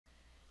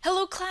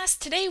class,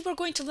 today we're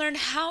going to learn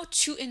how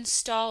to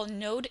install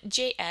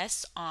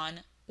Node.js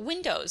on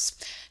Windows.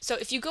 So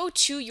if you go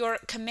to your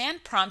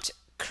command prompt,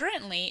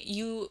 currently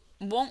you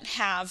won't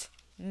have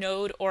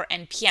Node or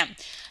NPM.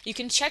 You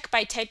can check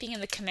by typing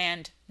in the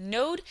command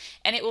node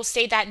and it will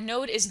say that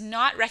node is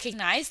not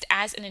recognized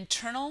as an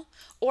internal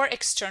or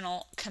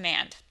external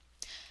command.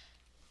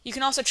 You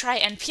can also try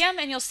NPM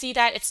and you'll see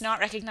that it's not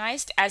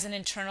recognized as an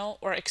internal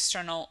or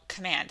external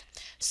command.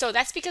 So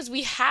that's because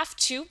we have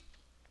to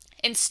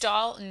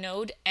install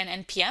Node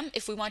and NPM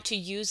if we want to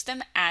use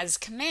them as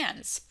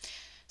commands.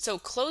 So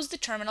close the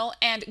terminal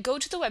and go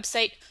to the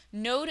website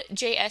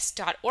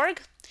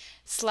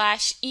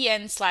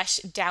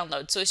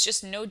nodejs.org/en/download. So it's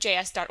just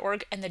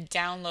nodejs.org and the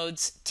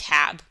downloads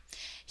tab.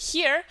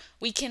 Here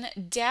we can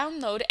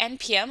download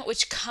NPM,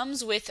 which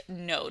comes with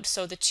Node.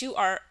 So the two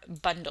are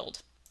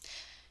bundled.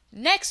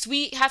 Next,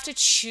 we have to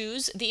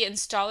choose the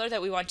installer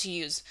that we want to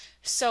use.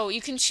 So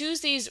you can choose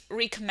these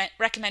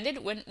recommended,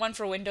 one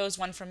for Windows,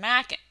 one for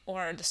Mac,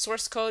 or the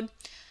source code,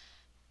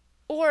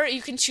 or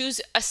you can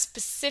choose a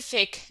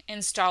specific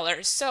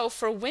installer. So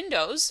for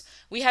Windows,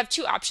 we have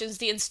two options,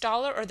 the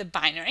installer or the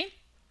binary.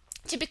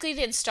 Typically,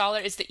 the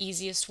installer is the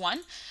easiest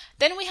one.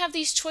 Then we have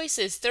these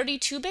choices,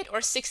 32-bit or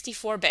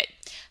 64-bit.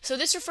 So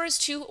this refers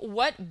to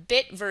what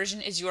bit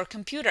version is your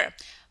computer.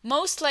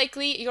 Most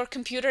likely, your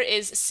computer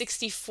is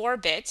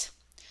 64-bit,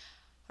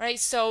 right?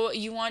 So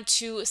you want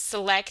to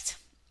select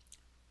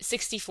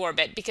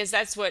 64-bit because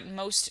that's what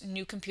most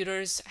new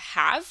computers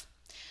have,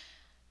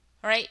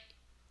 all right?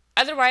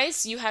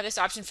 Otherwise, you have this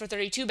option for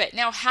 32-bit.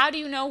 Now, how do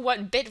you know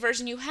what bit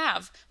version you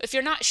have? If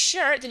you're not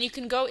sure, then you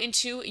can go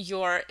into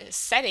your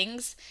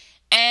settings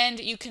and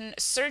you can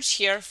search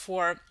here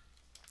for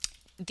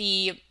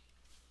the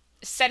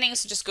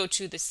settings. Just go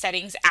to the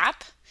settings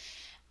app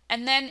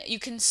and then you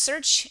can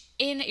search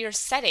in your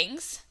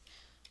settings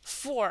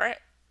for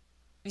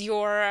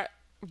your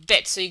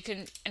bit. So you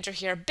can enter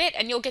here bit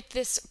and you'll get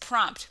this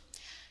prompt.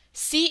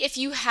 See if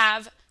you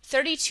have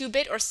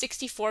 32-bit or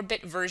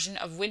 64-bit version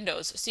of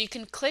Windows. So you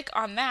can click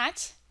on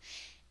that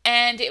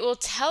and it will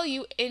tell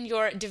you in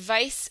your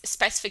device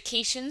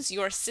specifications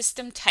your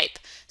system type.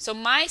 So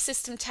my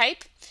system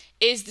type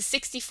is the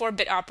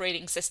 64-bit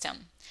operating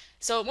system.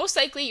 So most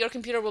likely your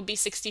computer will be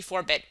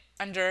 64-bit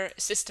under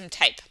system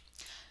type.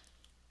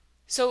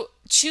 So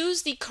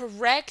choose the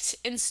correct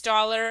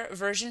installer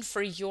version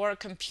for your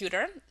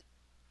computer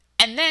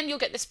and then you'll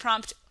get this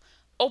prompt,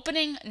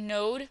 opening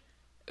Node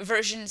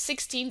version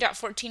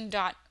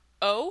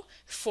 16.14.0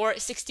 for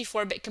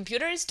 64-bit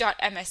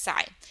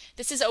computers.msi.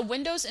 This is a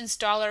Windows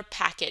installer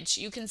package.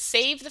 You can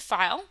save the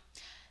file,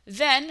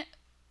 then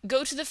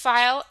go to the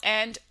file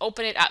and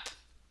open it up.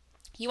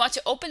 You want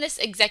to open this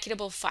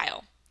executable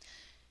file.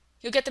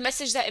 You'll get the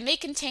message that it may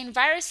contain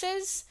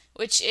viruses,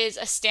 which is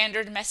a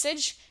standard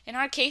message. In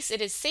our case,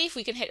 it is safe.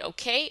 We can hit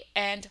OK,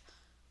 and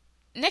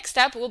next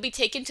up, we'll be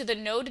taken to the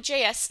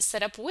Node.js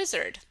setup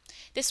wizard.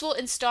 This will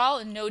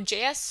install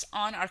Node.js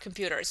on our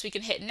computers. We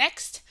can hit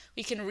next.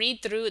 We can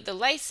read through the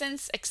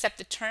license, accept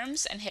the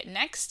terms, and hit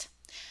next.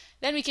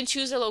 Then we can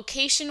choose a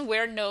location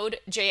where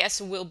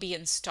Node.js will be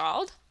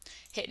installed.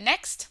 Hit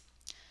next.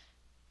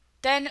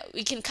 Then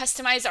we can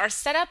customize our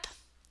setup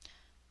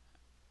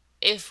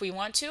if we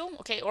want to,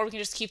 okay, or we can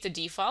just keep the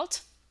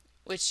default,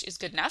 which is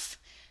good enough.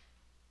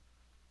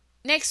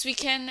 Next, we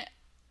can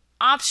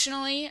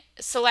optionally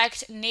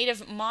select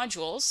native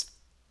modules.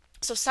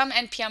 So some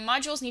NPM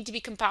modules need to be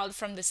compiled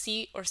from the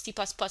C or C++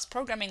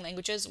 programming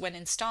languages when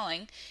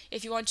installing.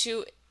 If you want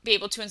to be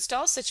able to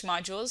install such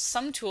modules,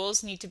 some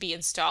tools need to be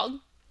installed.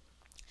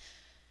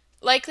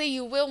 Likely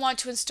you will want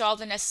to install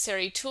the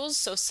necessary tools,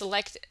 so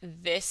select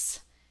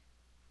this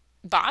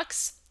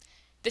box.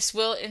 This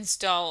will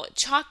install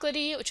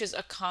Chocolatey, which is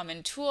a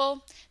common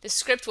tool. The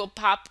script will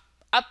pop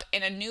up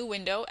in a new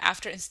window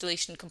after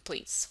installation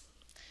completes.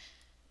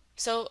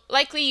 So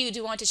likely you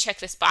do want to check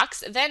this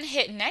box, then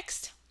hit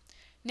next.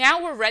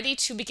 Now we're ready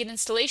to begin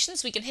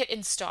installations. We can hit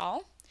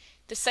install.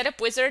 The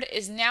setup wizard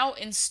is now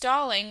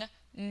installing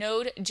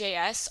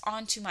Node.js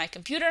onto my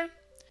computer.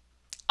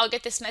 I'll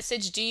get this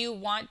message, do you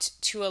want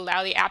to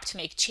allow the app to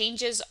make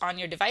changes on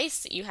your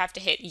device? You have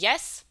to hit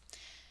yes,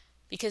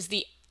 because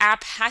the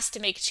app has to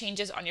make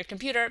changes on your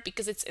computer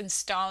because it's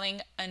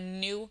installing a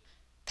new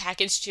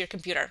package to your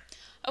computer.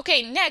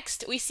 Okay,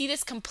 next we see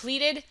this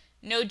completed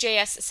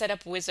Node.js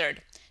setup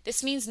wizard.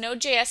 This means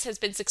Node.js has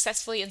been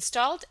successfully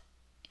installed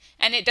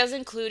and it does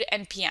include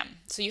NPM.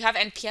 So you have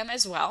NPM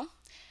as well.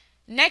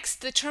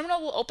 Next, the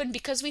terminal will open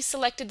because we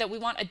selected that we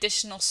want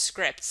additional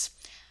scripts.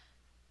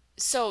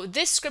 So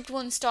this script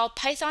will install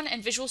Python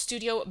and Visual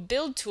Studio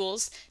build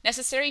tools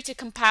necessary to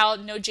compile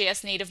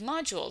Node.js native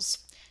modules.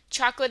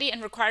 Chocolatey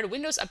and required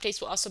Windows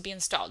updates will also be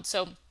installed.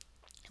 So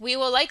we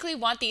will likely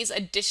want these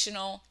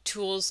additional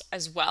tools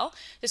as well.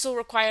 This will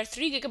require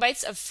 3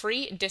 GB of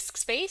free disk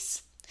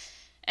space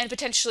and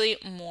potentially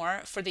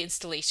more for the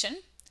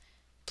installation.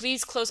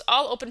 Please close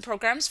all open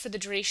programs for the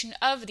duration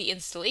of the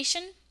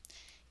installation.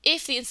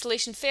 If the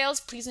installation fails,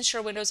 please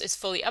ensure Windows is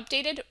fully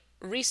updated,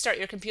 restart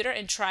your computer,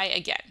 and try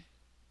again.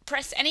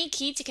 Press any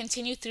key to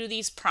continue through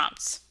these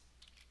prompts.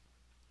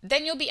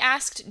 Then you'll be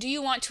asked, do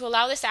you want to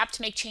allow this app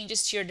to make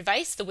changes to your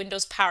device, the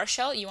Windows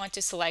PowerShell? You want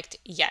to select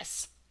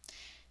yes.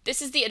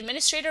 This is the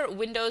administrator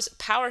Windows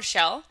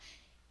PowerShell.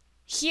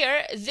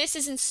 Here, this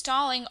is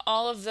installing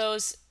all of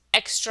those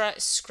extra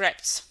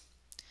scripts.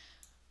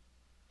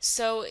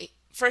 So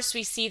first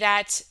we see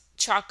that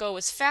Choco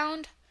was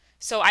found.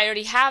 So I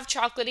already have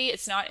Chocolatey,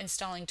 it's not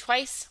installing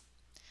twice.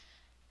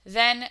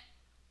 Then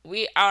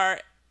we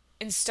are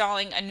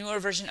installing a newer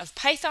version of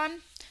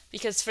Python,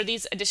 because for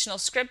these additional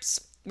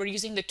scripts, we're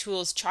using the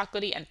tools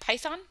Chocolatey and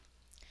Python.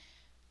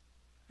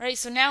 All right,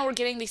 so now we're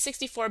getting the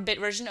 64-bit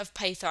version of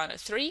Python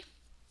 3.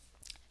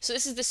 So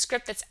this is the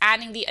script that's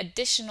adding the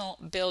additional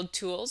build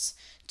tools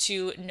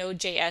to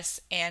Node.js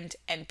and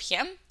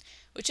NPM,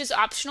 which is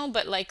optional,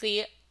 but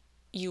likely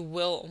you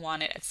will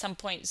want it at some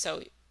point,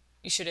 so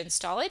you should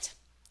install it.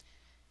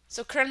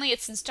 So currently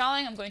it's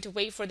installing. I'm going to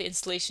wait for the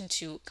installation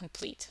to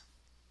complete.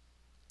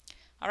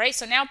 All right,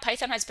 so now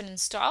Python has been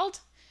installed,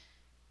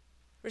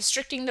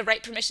 restricting the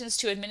write permissions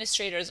to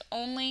administrators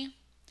only.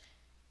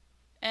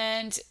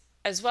 And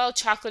as well,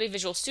 Chocolatey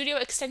Visual Studio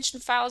extension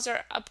files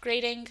are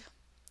upgrading.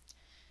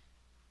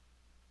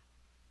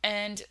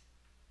 And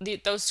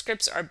those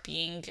scripts are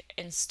being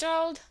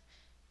installed.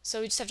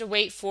 So we just have to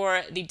wait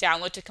for the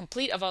download to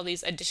complete of all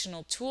these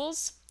additional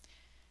tools.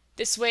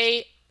 This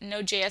way,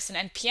 Node.js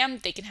and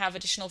NPM, they can have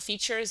additional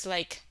features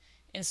like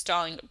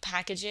installing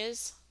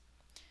packages.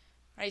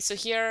 All right, so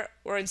here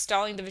we're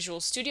installing the Visual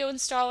Studio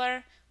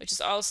installer, which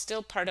is all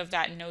still part of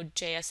that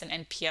Node.js and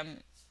NPM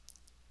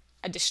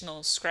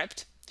additional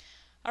script.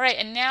 All right,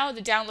 and now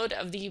the download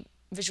of the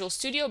Visual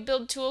Studio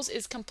build tools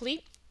is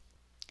complete.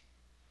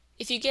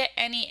 If you get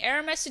any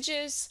error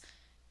messages,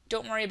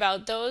 don't worry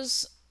about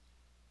those.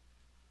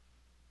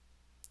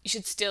 You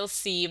should still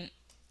see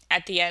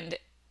at the end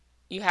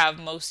you have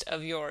most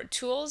of your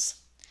tools.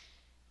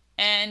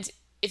 And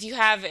if you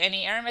have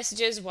any error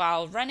messages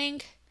while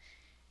running,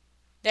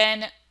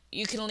 then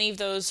you can leave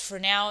those for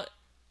now.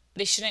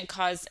 They shouldn't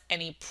cause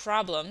any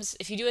problems.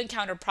 If you do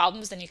encounter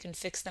problems, then you can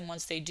fix them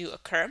once they do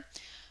occur.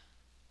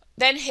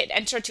 Then hit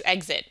enter to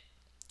exit.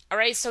 All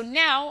right, so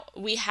now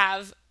we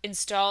have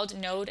installed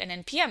Node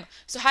and NPM.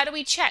 So how do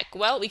we check?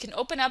 Well, we can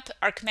open up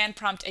our command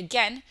prompt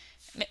again,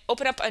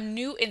 open up a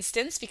new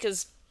instance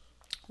because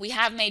we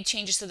have made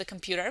changes to the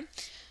computer.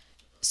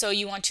 So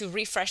you want to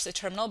refresh the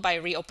terminal by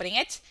reopening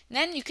it. And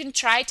then you can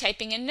try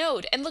typing in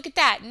Node. And look at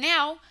that.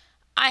 Now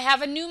I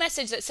have a new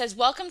message that says,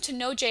 welcome to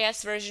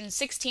Node.js version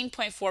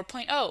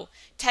 16.4.0.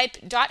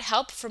 Type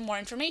 .help for more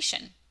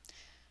information.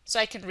 So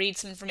I can read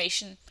some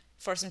information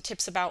for some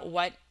tips about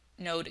what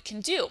Node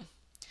can do.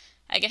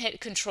 I can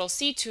hit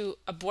Control-C to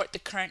abort the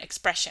current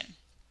expression.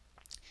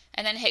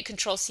 And then hit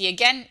Control-C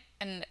again,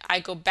 and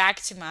I go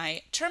back to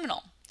my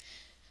terminal.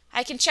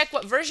 I can check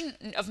what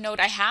version of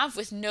Node I have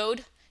with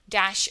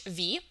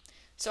Node-V.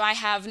 So I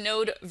have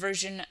Node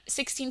version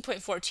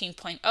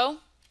 16.14.0.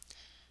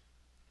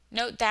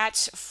 Note that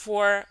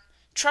for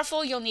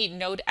Truffle, you'll need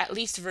Node at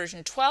least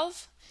version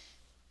 12.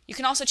 You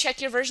can also check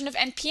your version of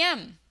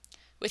NPM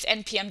with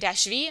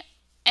NPM-V.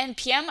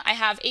 NPM, I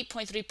have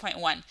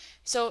 8.3.1.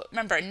 So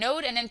remember,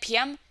 Node and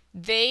NPM,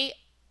 they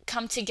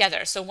come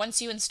together. So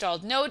once you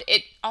installed Node,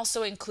 it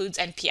also includes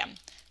NPM.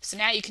 So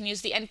now you can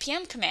use the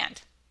NPM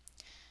command.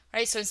 All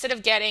right, so instead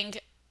of getting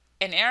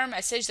an error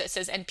message that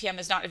says NPM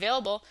is not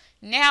available,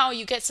 now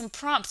you get some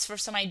prompts for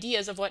some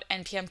ideas of what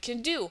NPM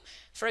can do.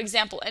 For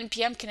example,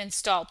 NPM can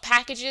install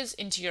packages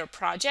into your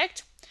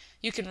project.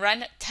 You can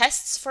run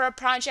tests for a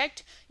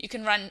project. You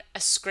can run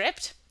a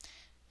script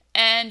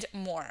and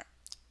more.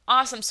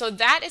 Awesome. So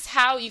that is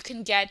how you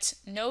can get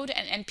Node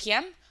and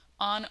NPM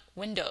on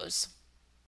Windows.